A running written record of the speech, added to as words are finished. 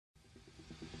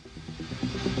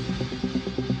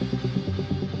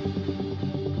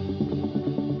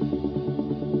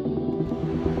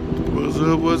What's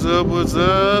up, what's up, what's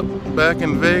up? Back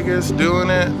in Vegas doing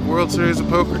it. World Series of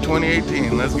Poker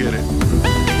 2018. Let's get it.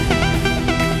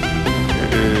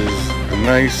 It is a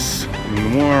nice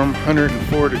and warm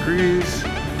 104 degrees.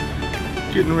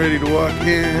 Getting ready to walk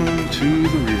into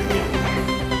the Rio.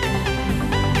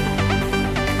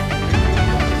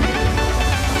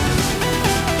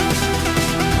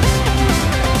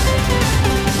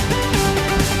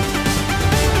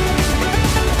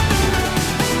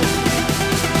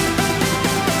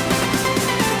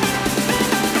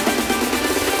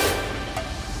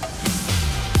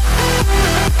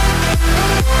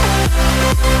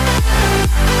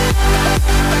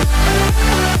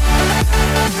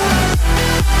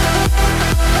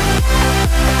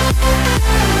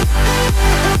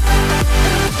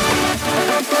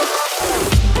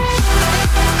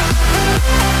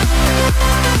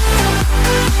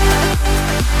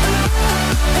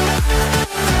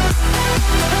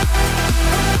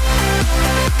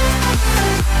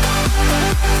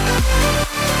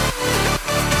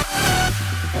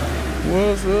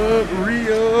 What's up,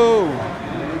 Rio?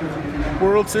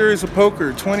 World Series of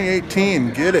Poker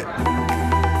 2018. Get it.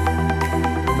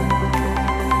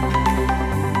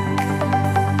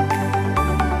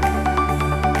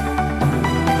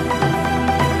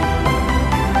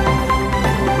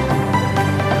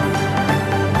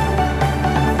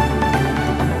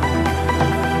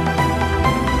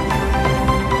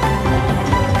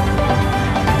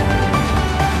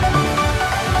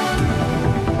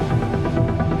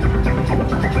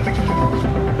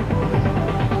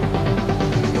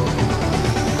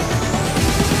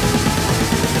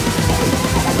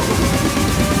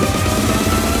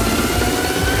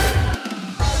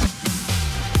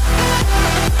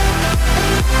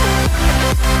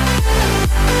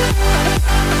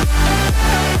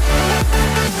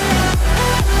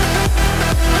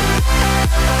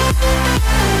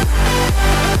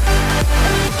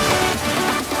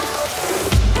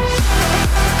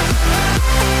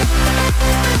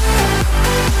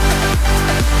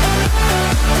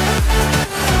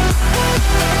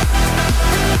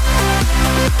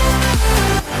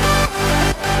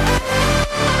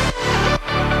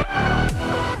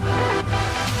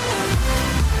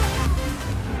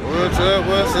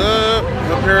 What's up?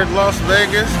 Up here in Las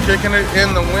Vegas, kicking it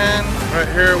in the wind. Right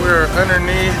here we're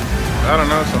underneath, I don't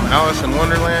know, some Alice in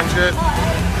Wonderland shit.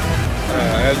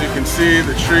 As you can see,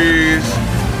 the trees,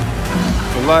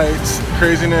 the lights, the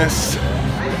craziness.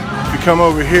 If you come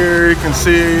over here, you can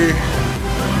see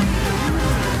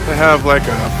they have like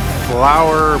a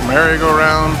flower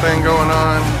merry-go-round thing going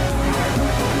on.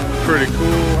 Pretty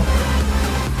cool.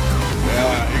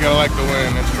 Yeah, you gotta like the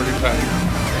wind, it's pretty tight.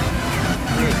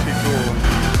 Pretty cool.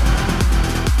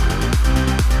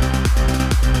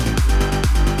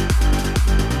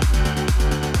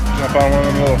 Jump on one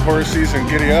of them little horsies and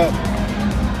giddy up.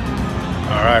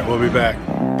 All right, we'll be back.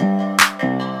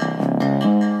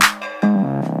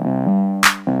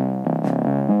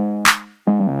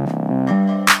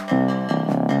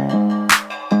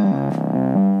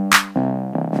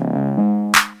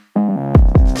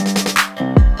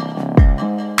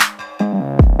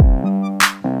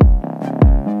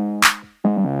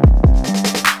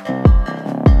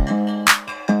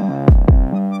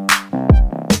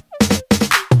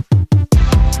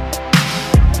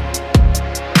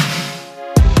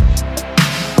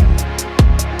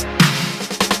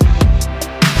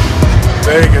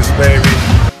 Vegas,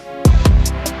 baby.